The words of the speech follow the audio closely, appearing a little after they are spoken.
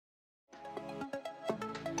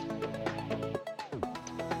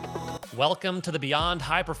Welcome to the Beyond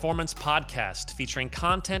High Performance podcast, featuring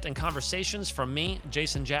content and conversations from me,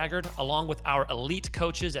 Jason Jaggard, along with our elite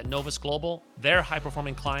coaches at Novus Global, their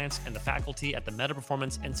high-performing clients, and the faculty at the Meta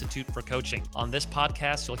Performance Institute for Coaching. On this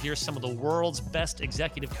podcast, you'll hear some of the world's best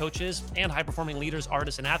executive coaches and high-performing leaders,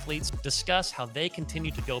 artists, and athletes discuss how they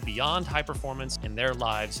continue to go beyond high performance in their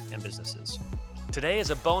lives and businesses. Today is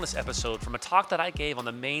a bonus episode from a talk that I gave on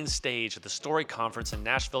the main stage at the Story Conference in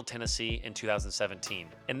Nashville, Tennessee in 2017.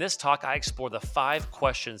 In this talk, I explore the 5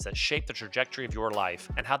 questions that shape the trajectory of your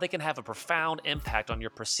life and how they can have a profound impact on your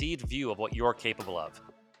perceived view of what you're capable of.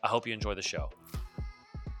 I hope you enjoy the show.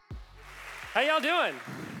 How y'all doing?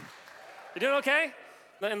 You doing okay?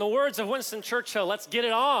 In the words of Winston Churchill, let's get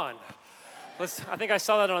it on. I think I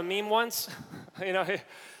saw that on a meme once. He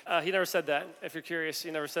never said that. If you're curious,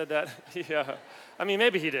 he never said that.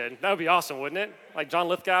 Maybe he did. That would be awesome, wouldn't it? Like John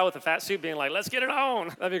Lithgow with a fat suit being like, let's get it on.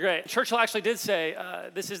 That'd be great. Churchill actually did say,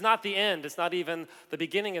 this is not the end. It's not even the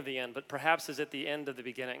beginning of the end, but perhaps is it the end of the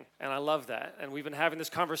beginning. And I love that. And we've been having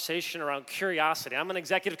this conversation around curiosity. I'm an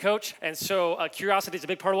executive coach, and so curiosity is a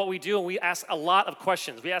big part of what we do, and we ask a lot of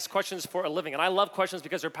questions. We ask questions for a living, and I love questions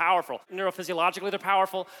because they're powerful. Neurophysiologically, they're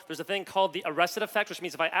powerful. There's a thing called the arrested effect, which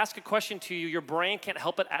means if I ask a question to you, your brain can't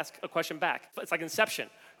help but ask a question back. It's like Inception,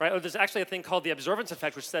 right? Or there's actually a thing called the observance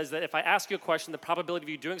effect, which says that if I ask you a question, the probability of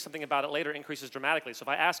you doing something about it later increases dramatically. So if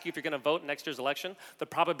I ask you if you're going to vote in next year's election, the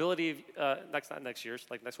probability of, not next year's,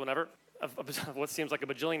 like next whenever, of what seems like a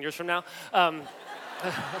bajillion years from now,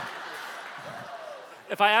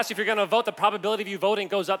 if I ask you if you're going to vote, the probability of you voting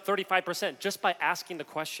goes up 35% just by asking the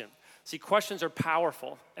question. See, questions are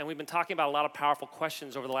powerful, and we've been talking about a lot of powerful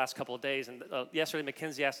questions over the last couple of days. And yesterday,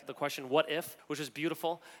 Mackenzie asked the question, what if, which is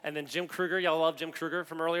beautiful. And then Jim Kruger, y'all love Jim Kruger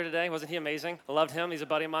from earlier today. Wasn't he amazing? I loved him. He's a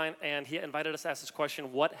buddy of mine, and he invited us to ask this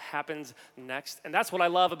question, what happens next? And that's what I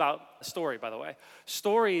love about a story, by the way.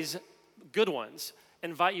 Stories, good ones,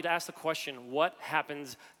 invite you to ask the question, what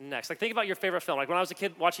happens next? Like, think about your favorite film. Like, when I was a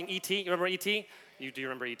kid watching E.T., you remember E.T.? Do you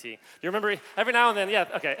remember E.T.? Do you remember, every now and then, yeah,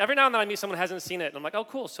 okay. Every now and then I meet someone who hasn't seen it, and I'm like, oh,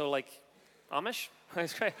 cool, so like, Amish?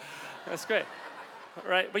 That's great, that's great.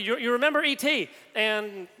 Right, but you remember E.T.,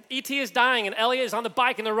 and E.T. is dying, and Elliot is on the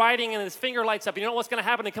bike, and they're riding, and his finger lights up. You know what's going to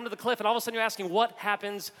happen? They come to the cliff, and all of a sudden you're asking, what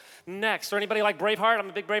happens next? Or anybody like Braveheart? I'm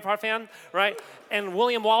a big Braveheart fan, right? And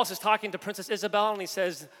William Wallace is talking to Princess Isabel, and he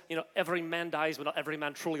says, every man dies, but not every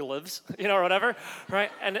man truly lives, or whatever,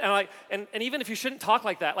 right? And even if you shouldn't talk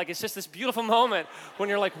like that, like it's just this beautiful moment when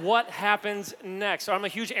you're like, what happens next? So I'm a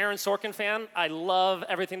huge Aaron Sorkin fan. I love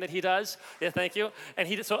everything that he does. Yeah, thank you.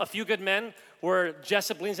 And so A Few Good Men, where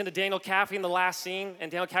Jessup leans into Daniel Caffey in the last scene,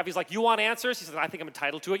 and Daniel Caffey's like, you want answers? He says, I think I'm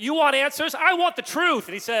entitled to it. You want answers? I want the truth.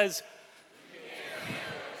 And he says,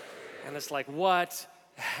 and it's like, what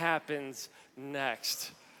happens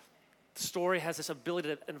next? The story has this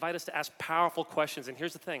ability to invite us to ask powerful questions, and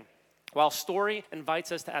here's the thing. While story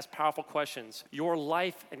invites us to ask powerful questions, your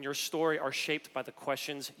life and your story are shaped by the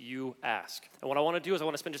questions you ask. And what I want to do is I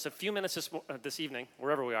want to spend just a few minutes this evening,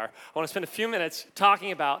 wherever we are, I want to spend a few minutes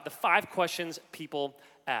talking about the 5 questions people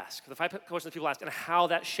ask. The 5 questions people ask and how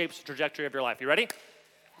that shapes the trajectory of your life. You ready?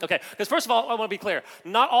 Okay, because first of all, I want to be clear.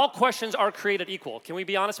 Not all questions are created equal. Can we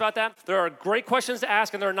be honest about that? There are great questions to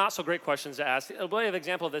ask, and there are not so great questions to ask. I'll give you an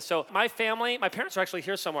example of this. So my family, my parents are actually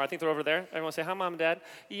here somewhere. I think they're over there. Everyone say, hi, Mom and Dad.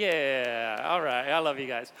 Yeah, all right. I love you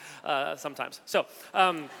guys sometimes. So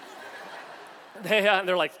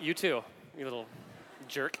they're like, you too, you little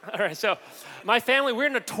jerk. All right, so my family, we're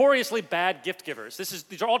notoriously bad gift givers.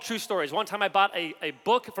 These are all true stories. One time I bought a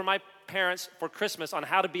book for my parents for Christmas on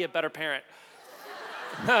how to be a better parent.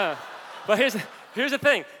 But here's the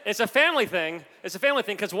thing. It's a family thing. It's a family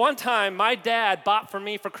thing because one time my dad bought for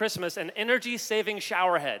me for Christmas an energy-saving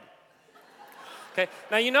shower head. Okay,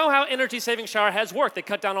 now you know how energy-saving shower heads work. They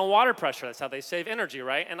cut down on water pressure. That's how they save energy,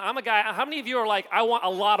 right? And I'm a guy, how many of you are like, I want a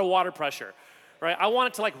lot of water pressure, right? I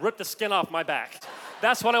want it to like rip the skin off my back.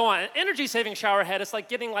 That's what I want. An energy-saving shower head, it's like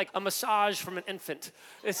getting like a massage from an infant.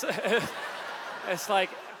 It's like,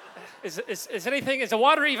 is the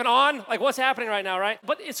water even on? Like, what's happening right now, right?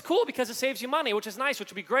 But it's cool because it saves you money, which is nice, which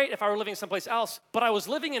would be great if I were living someplace else. But I was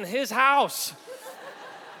living in his house.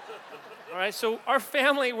 All right, so our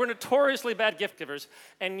family, we're notoriously bad gift givers.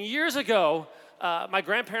 And years ago, my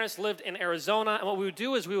grandparents lived in Arizona, and what we would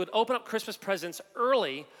do is we would open up Christmas presents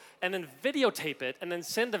early and then videotape it, and then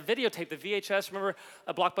send the videotape, the VHS, remember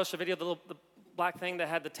a Blockbuster video, the black thing that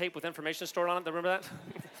had the tape with information stored on it, remember that?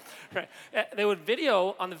 Right. They would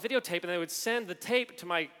video on the videotape, and they would send the tape to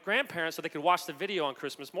my grandparents so they could watch the video on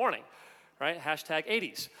Christmas morning, right?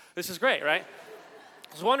 #80s. This is great, right?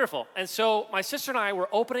 It was wonderful. And so my sister and I were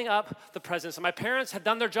opening up the presents, and my parents had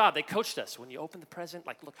done their job. They coached us. When you open the present,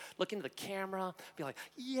 like look into the camera, be like,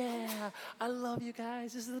 yeah, I love you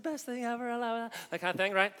guys. This is the best thing ever. That kind of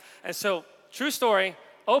thing, right? And so, true story,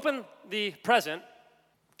 open the present,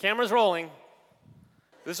 camera's rolling.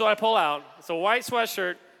 This is what I pull out. It's a white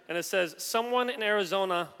sweatshirt, and it says, "Someone in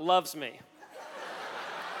Arizona loves me."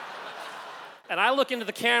 And I look into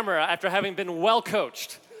the camera after having been well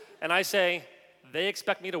coached, and I say, "They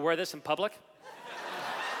expect me to wear this in public?"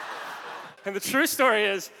 And the true story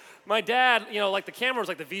is, my dad, like the camera was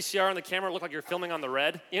like the VCR on the camera looked like you're filming on the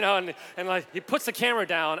red, and like he puts the camera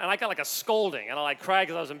down, and I got like a scolding, and I like cried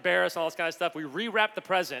because I was embarrassed and all this kind of stuff. We rewrapped the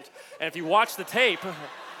present, and if you watch the tape,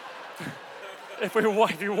 if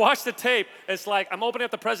you watch the tape, it's like I'm opening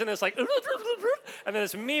up the present, and it's like, and then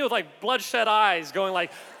it's me with like bloodshot eyes going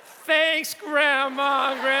like, "Thanks,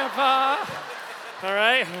 Grandma and Grandpa." All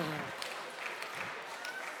right?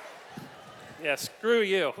 Yeah, screw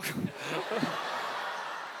you.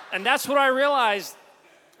 And that's what I realized.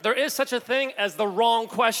 There is such a thing as the wrong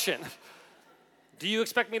question. Do you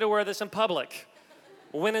expect me to wear this in public?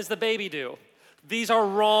 When is the baby due? These are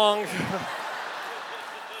wrong.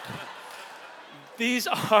 These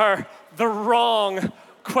are the wrong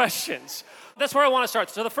questions. That's where I want to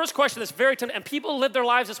start. So the first question is very tempting, and people live their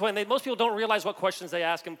lives this way, and most people don't realize what questions they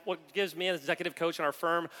ask. And what gives me an executive coach in our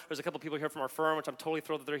firm, there's a couple people here from our firm, which I'm totally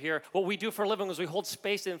thrilled that they're here. What we do for a living is we hold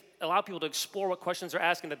space and allow people to explore what questions they're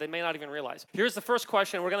asking that they may not even realize. Here's the first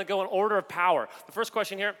question. We're going to go in order of power. The first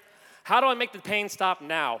question here, how do I make the pain stop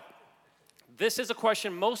now? This is a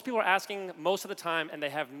question most people are asking most of the time, and they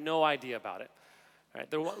have no idea about it. All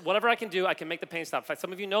right, whatever I can do, I can make the pain stop. In fact,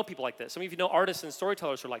 some of you know people like this. Some of you know artists and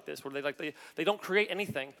storytellers who are like this, where they don't create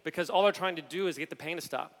anything because all they're trying to do is get the pain to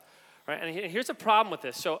stop. Right? And here's a problem with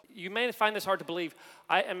this. So you may find this hard to believe.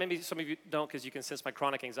 And maybe some of you don't because you can sense my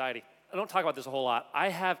chronic anxiety. I don't talk about this a whole lot. I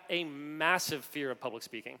have a massive fear of public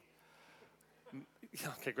speaking.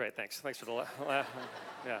 Okay, great, thanks. Thanks for the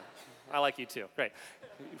yeah, I like you too. Great.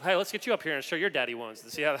 Hey, let's get you up here and show your daddy wounds to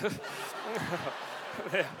see how.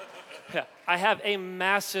 Yeah, I have a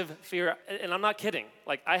massive fear, and I'm not kidding.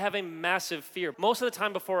 Like, I have a massive fear. Most of the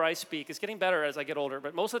time before I speak, it's getting better as I get older,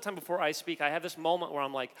 but most of the time before I speak, I have this moment where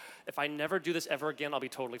I'm like, if I never do this ever again, I'll be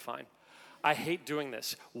totally fine. I hate doing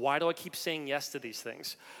this. Why do I keep saying yes to these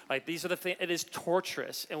things? Like, these are the things, it is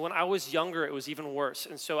torturous. And when I was younger, it was even worse.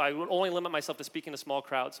 And so I would only limit myself to speaking to small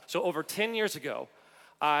crowds. So over 10 years ago,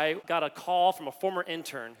 I got a call from a former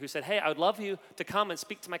intern who said, hey, I would love you to come and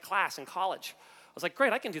speak to my class in college. I was like,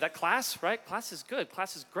 great, I can do that. Class, right? Class is good.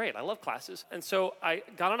 Class is great. I love classes. And so I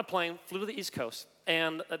got on a plane, flew to the East Coast,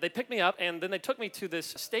 and they picked me up, and then they took me to this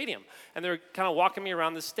stadium, and they're kind of walking me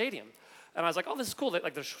around this stadium. And I was like, oh, this is cool. They're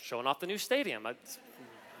showing off the new stadium. It's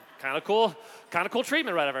kind of cool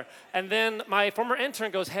treatment, whatever. And then my former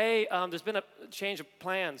intern goes, hey, there's been a change of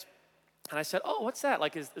plans. And I said, oh, what's that?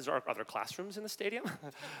 Like, are there classrooms in the stadium?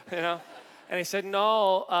 you know? And he said,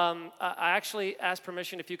 no, I actually asked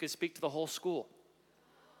permission if you could speak to the whole school.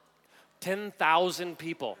 10,000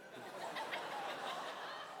 people.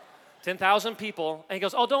 10,000 people. And he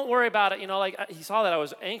goes, oh, don't worry about it. You know, like, he saw that I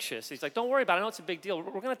was anxious. He's like, don't worry about it. I know it's a big deal.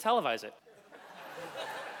 We're going to televise it.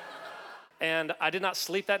 And I did not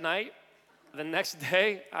sleep that night. The next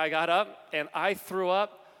day, I got up, and I threw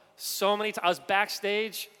up so many times. I was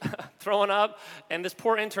backstage throwing up, and this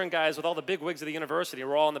poor intern guys with all the big wigs of the university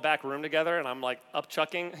were all in the back room together, and I'm like up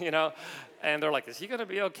chucking, you know, and they're like, is he going to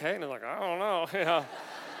be okay? And they're like, I don't know, you know.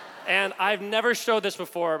 And I've never showed this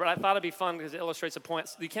before, but I thought it'd be fun because it illustrates a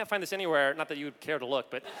point. You can't find this anywhere, not that you would care to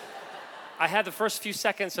look, but I had the first few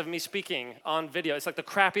seconds of me speaking on video. It's like the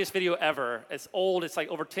crappiest video ever. It's old, it's like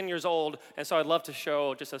over 10 years old, and so I'd love to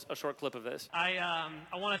show just a short clip of this. I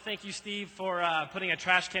want to thank you, Steve, for putting a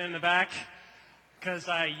trash can in the back, because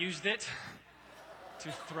I used it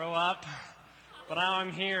to throw up, but now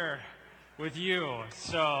I'm here with you,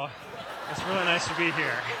 so it's really nice to be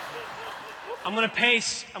here. I'm gonna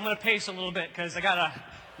pace a little bit because I gotta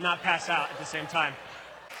not pass out at the same time.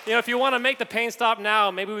 You know, if you want to make the pain stop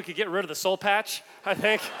now, maybe we could get rid of the soul patch, I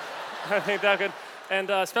think. I think that could.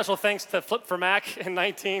 And special thanks to Flip for Mac in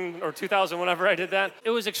 2000, whenever I did that. It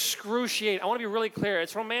was excruciating. I want to be really clear.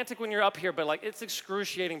 It's romantic when you're up here, but like it's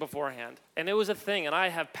excruciating beforehand. And it was a thing. And I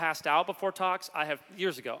have passed out before talks.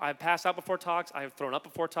 Years ago, I have passed out before talks. I have thrown up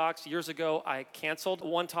before talks. Years ago, I canceled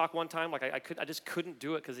one talk one time. Like I just couldn't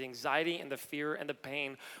do it because the anxiety and the fear and the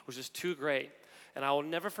pain was just too great. And I will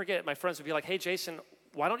never forget. My friends would be like, "Hey, Jason,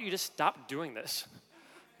 why don't you just stop doing this?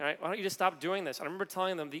 All right? Why don't you just stop doing this?" And I remember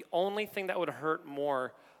telling them the only thing that would hurt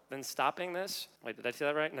more than stopping this. Wait, did I say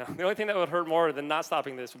that right? No. The only thing that would hurt more than not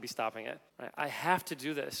stopping this would be stopping it. Right? I have to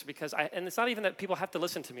do this because and it's not even that people have to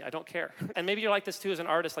listen to me. I don't care. And maybe you're like this too as an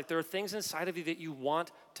artist. Like there are things inside of you that you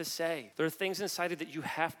want to say. There are things inside of you that you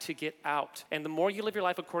have to get out. And the more you live your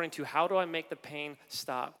life according to how do I make the pain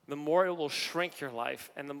stop, the more it will shrink your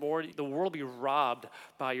life and the more the world will be robbed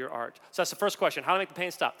by your art. So that's the first question, how to make the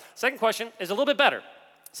pain stop. Second question is a little bit better.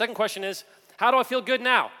 Second question is, how do I feel good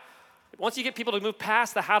now? Once you get people to move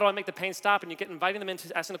past the how do I make the pain stop and you get inviting them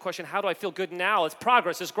into asking the question, how do I feel good now? It's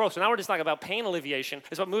progress, it's growth. So now we're just talking about pain alleviation.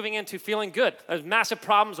 It's about moving into feeling good. There's massive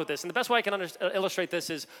problems with this. And the best way I can illustrate this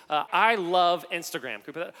is I love Instagram.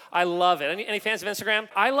 I love it. Any fans of Instagram?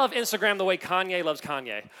 I love Instagram the way Kanye loves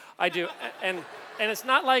Kanye. I do. And it's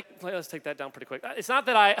not like, let's take that down pretty quick. It's not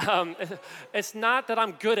that it's not that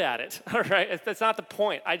I'm good at it, all right? That's not the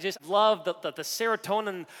point. I just love the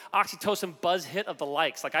serotonin, oxytocin buzz hit of the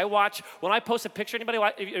likes. Like I watch, when I post a picture,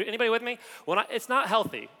 anybody with me? It's not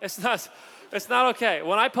healthy. It's not okay.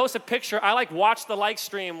 When I post a picture, I like watch the like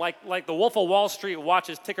stream like the Wolf of Wall Street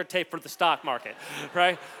watches ticker tape for the stock market,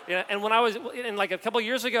 right? And when I was, like a couple of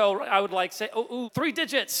years ago, I would like say, ooh, 3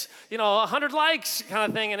 digits, 100 likes kind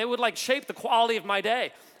of thing, and it would like shape the quality of my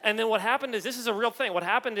day. And then what happened is, this is a real thing. What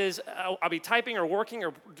happened is I'll be typing or working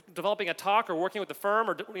or developing a talk or working with the firm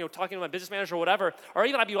or talking to my business manager or whatever, or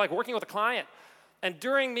even I'd be like working with a client. And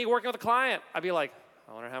during me working with a client, I'd be like,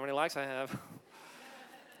 I wonder how many likes I have.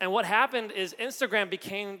 And what happened is Instagram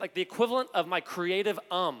became like the equivalent of my creative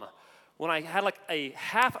when I had like a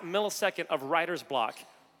half millisecond of writer's block.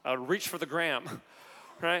 I would reach for the gram,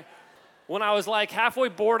 right? When I was like halfway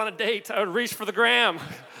bored on a date, I would reach for the gram.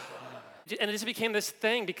 And it just became this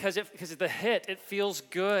thing because of the hit. It feels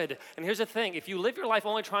good. And here's the thing. If you live your life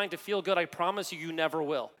only trying to feel good, I promise you never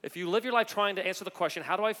will. If you live your life trying to answer the question,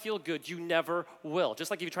 how do I feel good, you never will.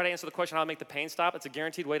 Just like if you try to answer the question, how do I make the pain stop, it's a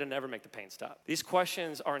guaranteed way to never make the pain stop. These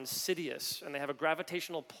questions are insidious, and they have a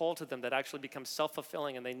gravitational pull to them that actually becomes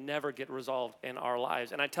self-fulfilling, and they never get resolved in our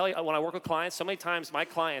lives. And I tell you, when I work with clients, so many times my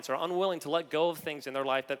clients are unwilling to let go of things in their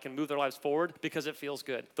life that can move their lives forward because it feels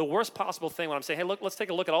good. The worst possible thing when I'm saying, hey, look, let's take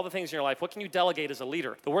a look at all the things in your life. What can you delegate as a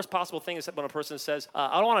leader? The worst possible thing is when a person says,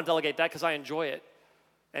 I don't want to delegate that because I enjoy it.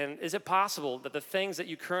 And is it possible that the things that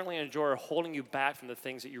you currently enjoy are holding you back from the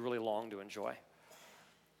things that you really long to enjoy?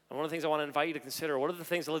 And one of the things I want to invite you to consider, what are the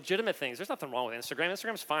things, the legitimate things? There's nothing wrong with Instagram.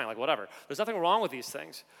 Instagram's fine, like whatever. There's nothing wrong with these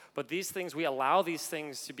things. But these things, we allow these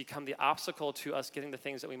things to become the obstacle to us getting the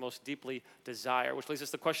things that we most deeply desire, which leads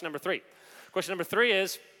us to question number 3. Question number 3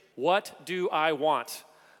 is, what do I want?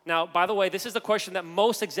 Now, by the way, this is the question that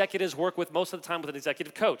most executives work with most of the time with an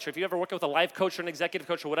executive coach. If you ever work with a life coach or an executive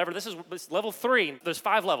coach or whatever, this is level 3. There's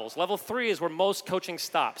 5 levels. Level 3 is where most coaching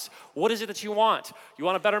stops. What is it that you want? You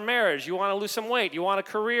want a better marriage. You want to lose some weight. You want a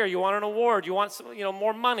career. You want an award. You want some,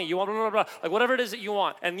 more money. You want blah, blah, blah. Like whatever it is that you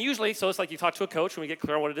want. And usually, so it's like you talk to a coach and we get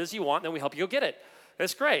clear on what it is you want, and then we help you go get it.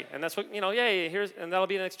 That's great. And that's what, yay, and that'll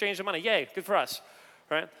be an exchange of money. Yay, good for us,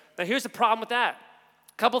 right? Now, here's the problem with that.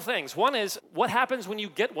 Couple things. One is, what happens when you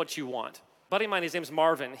get what you want? A buddy of mine, his name's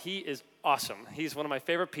Marvin. He is awesome. He's one of my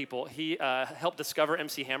favorite people. He helped discover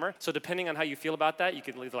MC Hammer. So depending on how you feel about that, you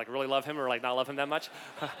can either really love him or not love him that much.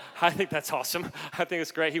 I think that's awesome. I think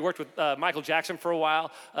it's great. He worked with Michael Jackson for a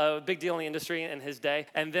while, a big deal in the industry in his day.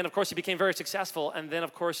 And then, of course, he became very successful. And then,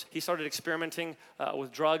 of course, he started experimenting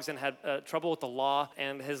with drugs and had trouble with the law.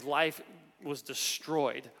 And his life was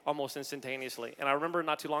destroyed almost instantaneously. And I remember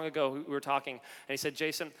not too long ago, we were talking, and he said,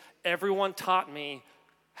 Jason, everyone taught me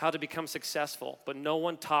how to become successful, but no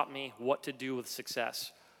one taught me what to do with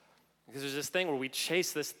success. Because there's this thing where we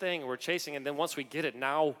chase this thing, we're chasing, and then once we get it,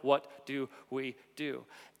 now what do we do?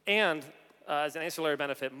 And as an ancillary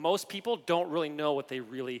benefit, most people don't really know what they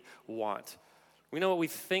really want. We know what we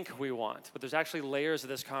think we want, but there's actually layers of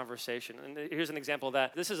this conversation. And here's an example of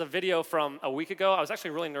that. This is a video from a week ago. I was actually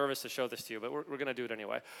really nervous to show this to you, but we're going to do it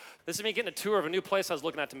anyway. This is me getting a tour of a new place I was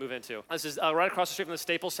looking at to move into. This is right across the street from the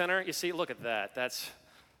Staples Center. You see, look at that.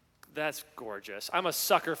 That's gorgeous. I'm a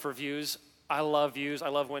sucker for views. I love views. I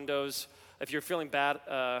love windows. If you're feeling bad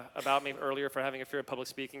about me earlier for having a fear of public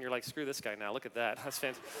speaking, you're like, screw this guy now. Look at that. That's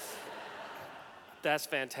fantastic. That's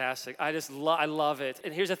fantastic. I love it.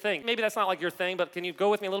 And here's the thing. Maybe that's not like your thing, but can you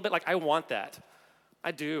go with me a little bit? Like, I want that.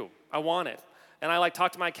 I do. I want it. And I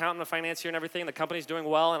talk to my accountant, the financier, and everything. The company's doing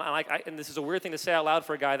well, and this is a weird thing to say out loud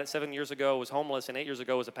for a guy that 7 years ago was homeless and 8 years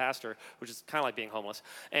ago was a pastor, which is kind of like being homeless.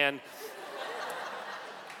 And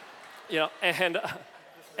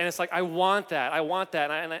And it's like, I want that,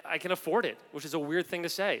 and I can afford it, which is a weird thing to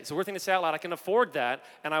say. It's a weird thing to say out loud. I can afford that,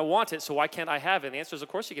 and I want it, so why can't I have it? And the answer is, of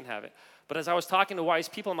course you can have it. But as I was talking to wise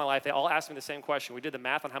people in my life, they all asked me the same question. We did the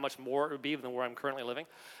math on how much more it would be than where I'm currently living.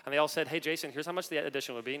 And they all said, hey, Jason, here's how much the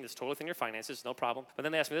addition would be, and it's totally within your finances, no problem. But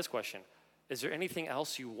then they asked me this question: is there anything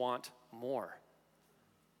else you want more?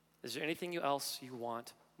 Is there anything else you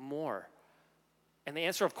want more? And the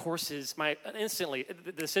answer, of course, is instantly,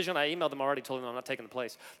 the decision, I emailed them already, told them I'm not taking the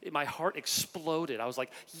place. My heart exploded. I was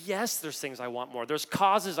like, yes, there's things I want more. There's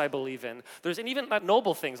causes I believe in. And even not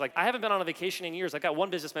noble things. Like, I haven't been on a vacation in years. I got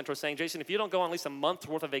one business mentor saying, Jason, if you don't go on at least a month's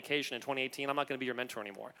worth of vacation in 2018, I'm not going to be your mentor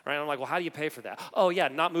anymore. Right? And I'm like, well, how do you pay for that? Oh, yeah,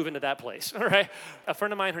 not moving to that place. All right? A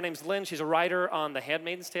friend of mine, her name's Lynn. She's a writer on The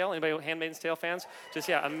Handmaid's Tale. Anybody Handmaid's Tale fans? Just,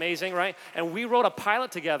 yeah, amazing, right? And we wrote a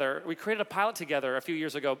pilot together. We created a pilot together a few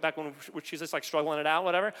years ago, back when she's just like struggling it out,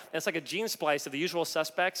 whatever. And it's like a gene splice of The Usual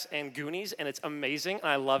Suspects and Goonies, and it's amazing, and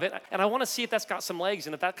I love it. And I want to see if that's got some legs,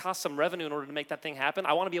 and if that costs some revenue in order to make that thing happen.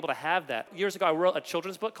 I want to be able to have that. Years ago, I wrote a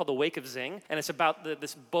children's book called The Wake of Zing, and it's about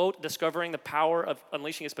this boat discovering the power of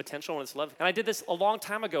unleashing its potential and its love. And I did this a long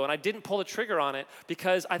time ago, and I didn't pull the trigger on it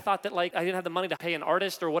because I thought that, like, I didn't have the money to pay an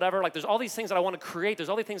artist or whatever. Like, there's all these things that I want to create. There's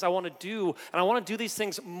all these things I want to do, and I want to do these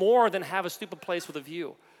things more than have a stupid place with a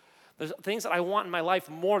view. There's things that I want in my life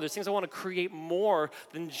more. There's things I want to create more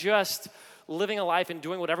than just living a life and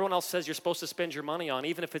doing what everyone else says you're supposed to spend your money on,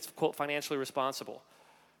 even if it's, quote, financially responsible.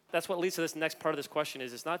 That's what leads to this next part of this question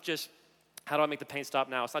is, it's not just how do I make the pain stop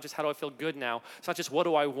now? It's not just how do I feel good now? It's not just what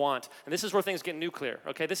do I want? And this is where things get nuclear,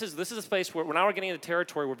 okay? This is a space where now we're getting into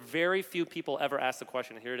territory where very few people ever ask the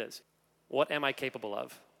question, and here it is. What am I capable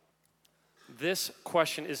of? This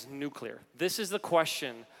question is nuclear. This is the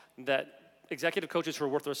question that executive coaches who are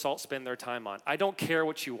worth their salt spend their time on. I don't care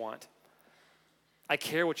what you want. I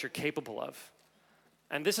care what you're capable of.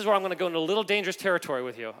 And this is where I'm going to go into a little dangerous territory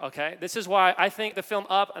with you, okay? This is why I think the film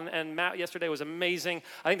Up, and Matt yesterday was amazing.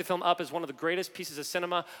 I think the film Up is one of the greatest pieces of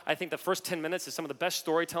cinema. I think the first 10 minutes is some of the best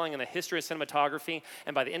storytelling in the history of cinematography.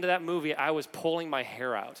 And by the end of that movie, I was pulling my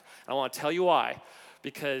hair out. And I want to tell you why.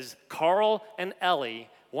 Because Carl and Ellie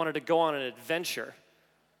wanted to go on an adventure,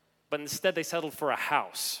 but instead they settled for a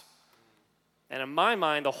house. And in my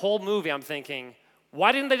mind, the whole movie, I'm thinking,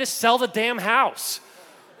 why didn't they just sell the damn house?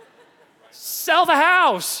 Sell the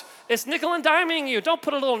house. It's nickel and diming you. Don't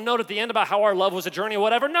put a little note at the end about how our love was a journey or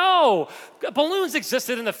whatever. No. Balloons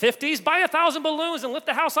existed in the 50s. Buy 1,000 balloons and lift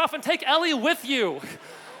the house off and take Ellie with you.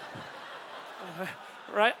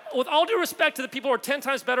 Right? With all due respect to the people who are 10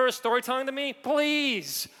 times better at storytelling than me,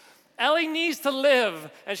 please. Ellie needs to live,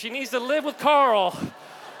 and she needs to live with Carl.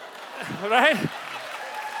 Right?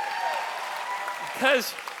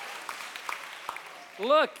 Because,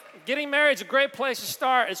 look, getting married is a great place to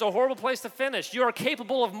start. It's a horrible place to finish. You are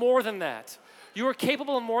capable of more than that. You are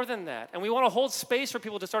capable of more than that. And we want to hold space for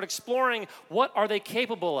people to start exploring what are they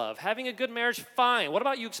capable of. Having a good marriage, fine. What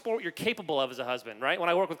about you explore what you're capable of as a husband, right? When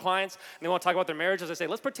I work with clients and they want to talk about their marriages, I say,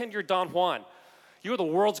 let's pretend you're Don Juan. You are the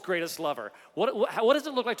world's greatest lover. What does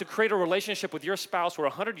it look like to create a relationship with your spouse where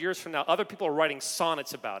 100 years from now, other people are writing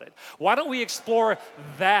sonnets about it? Why don't we explore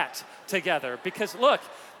that together? Because look,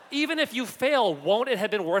 even if you fail, won't it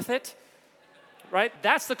have been worth it? Right?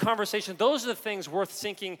 That's the conversation. Those are the things worth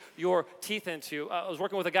sinking your teeth into. I was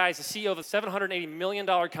working with a guy, he's the CEO of a $780 million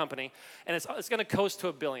company, and it's going to coast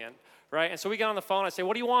to $1 billion, right? And so we get on the phone, I say,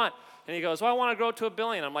 what do you want? And he goes, well, I want to grow to $1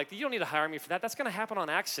 billion. I'm like, you don't need to hire me for that. That's going to happen on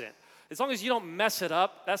accident. As long as you don't mess it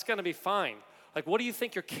up, that's going to be fine. Like, what do you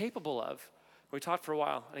think you're capable of? We talked for a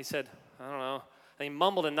while, and he said, I don't know. And he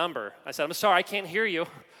mumbled a number. I said, I'm sorry, I can't hear you,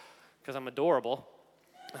 because I'm adorable.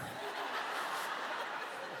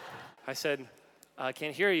 I said, I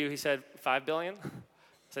can't hear you. He said, 5 billion? I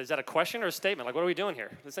said, is that a question or a statement? Like, what are we doing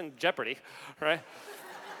here? It's in jeopardy, right?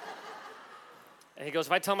 And he goes,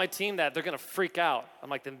 if I tell my team that, they're going to freak out. I'm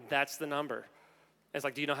like, then that's the number. And it's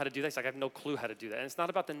like, do you know how to do that? He's like, I have no clue how to do that. And it's not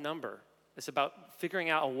about the number. It's about figuring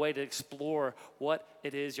out a way to explore what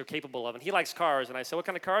it is you're capable of. And he likes cars. And I said, what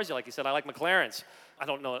kind of cars do you like? He said, I like McLarens. I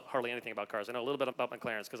don't know hardly anything about cars. I know a little bit about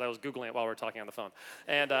McLarens because I was Googling it while we were talking on the phone.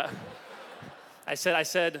 And I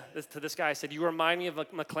said to this guy, I said, you remind me of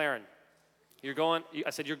McLaren. You're going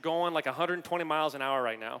like 120 miles an hour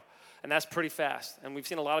right now. And that's pretty fast. And we've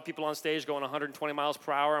seen a lot of people on stage going 120 miles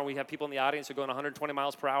per hour, and we have people in the audience who are going 120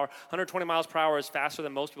 miles per hour. 120 miles per hour is faster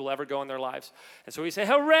than most people ever go in their lives. And so we say,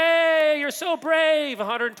 hooray, you're so brave,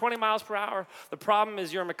 120 miles per hour. The problem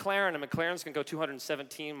is you're a McLaren, and McLarens can go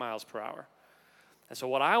 217 miles per hour. And so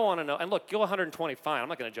what I want to know, and look, go 120, fine, I'm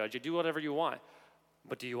not going to judge you. Do whatever you want.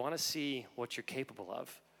 But do you want to see what you're capable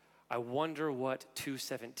of? I wonder what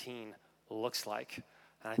 217 looks like.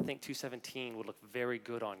 And I think 217 would look very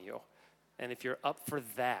good on you. And if you're up for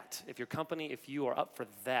that, if your company, if you are up for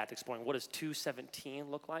that, exploring what does 217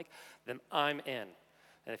 look like, then I'm in.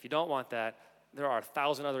 And if you don't want that, there are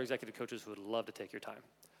 1,000 other executive coaches who would love to take your time.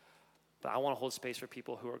 But I want to hold space for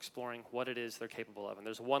people who are exploring what it is they're capable of. And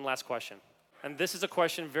there's one last question. And this is a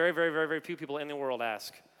question very, very, very, very few people in the world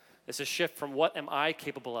ask. It's a shift from what am I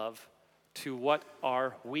capable of to what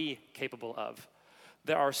are we capable of.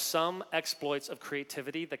 There are some exploits of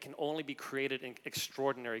creativity that can only be created in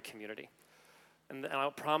extraordinary community. And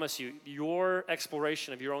I'll promise you, your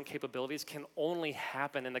exploration of your own capabilities can only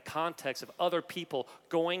happen in the context of other people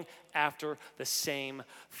going after the same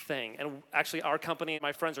thing. And actually, our company and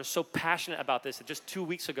my friends are so passionate about this that just 2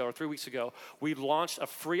 weeks ago or 3 weeks ago, we launched a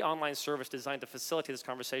free online service designed to facilitate this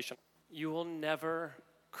conversation. You will never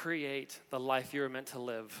create the life you're meant to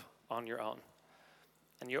live on your own.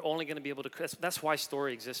 And you're only going to be able to, that's why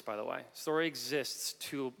Story exists, by the way. Story exists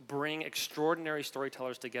to bring extraordinary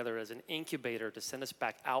storytellers together as an incubator to send us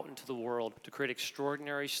back out into the world to create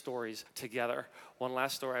extraordinary stories together. One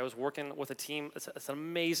last story, I was working with a team, it's an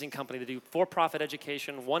amazing company to do for-profit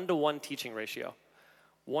education, 1-to-1 teaching ratio,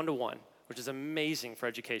 1-to-1. Which is amazing for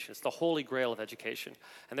education. It's the holy grail of education.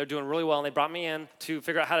 And they're doing really well, and they brought me in to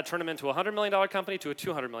figure out how to turn them into a $100 million company to a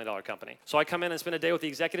 $200 million company. So I come in and spend a day with the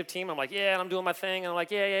executive team. I'm like, yeah, and I'm doing my thing. And I'm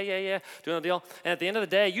like, yeah, doing the deal. And at the end of the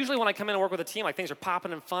day, usually when I come in and work with a team, like things are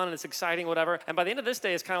popping and fun and it's exciting, whatever. And by the end of this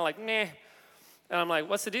day, it's kind of like, meh. And I'm like,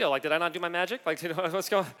 what's the deal? Like, did I not do my magic? Like, what's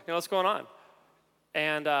going on?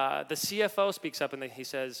 And the CFO speaks up and he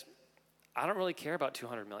says, I don't really care about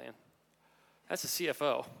 $200 million. That's the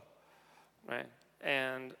CFO. Right?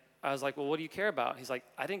 And I was like, well, what do you care about? He's like,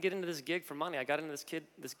 I didn't get into this gig for money. I got into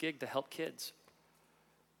this gig to help kids.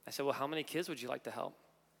 I said, well, how many kids would you like to help?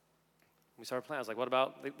 We started planning. I was like, what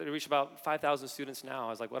about, they reach about 5,000 students now. I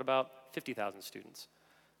was like, what about 50,000 students?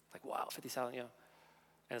 Like, wow, 50,000, And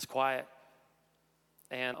it's quiet.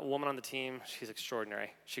 And a woman on the team, she's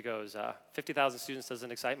extraordinary. She goes, 50,000 students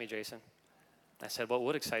doesn't excite me, Jason. I said, what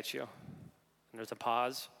would excite you? And there's a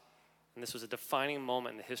pause. And this was a defining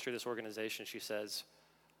moment in the history of this organization. She says,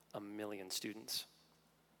 1 million students.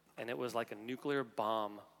 And it was like a nuclear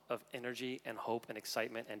bomb of energy and hope and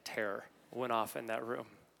excitement and terror went off in that room.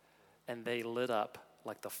 And they lit up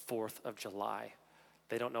like the 4th of July.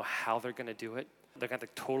 They don't know how they're going to do it. They're going to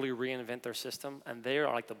totally reinvent their system. And they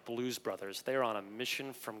are like the Blues Brothers. They're on a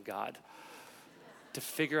mission from God to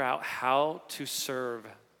figure out how to serve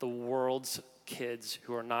the world's kids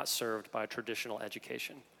who are not served by a traditional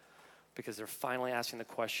education. Because they're finally asking the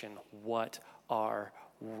question, what are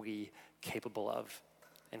we capable of?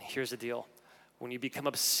 And here's the deal. When you become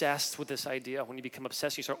obsessed with this idea, when you become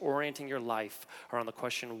obsessed, you start orienting your life around the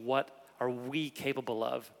question, what are we capable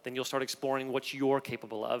of? Then you'll start exploring what you're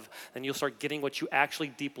capable of. Then you'll start getting what you actually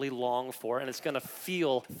deeply long for. And it's going to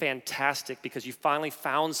feel fantastic because you finally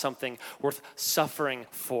found something worth suffering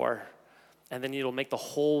for. And then it'll make the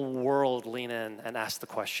whole world lean in and ask the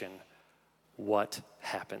question, what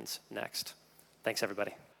happens next? Thanks,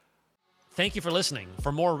 everybody. Thank you for listening.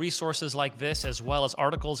 For more resources like this, as well as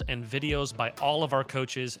articles and videos by all of our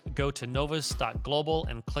coaches, go to novus.global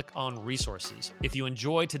and click on resources. If you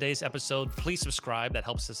enjoyed today's episode, please subscribe. That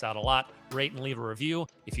helps us out a lot. Rate and leave a review.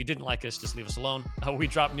 If you didn't like us, just leave us alone. We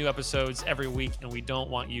drop new episodes every week, and we don't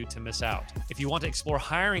want you to miss out. If you want to explore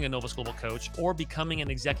hiring a Novus Global coach or becoming an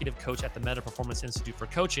executive coach at the Meta Performance Institute for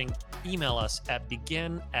Coaching, email us at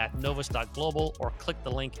begin@novus.global or click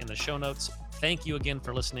the link in the show notes. Thank you again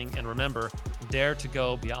for listening, and remember, dare to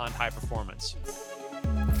go beyond high performance.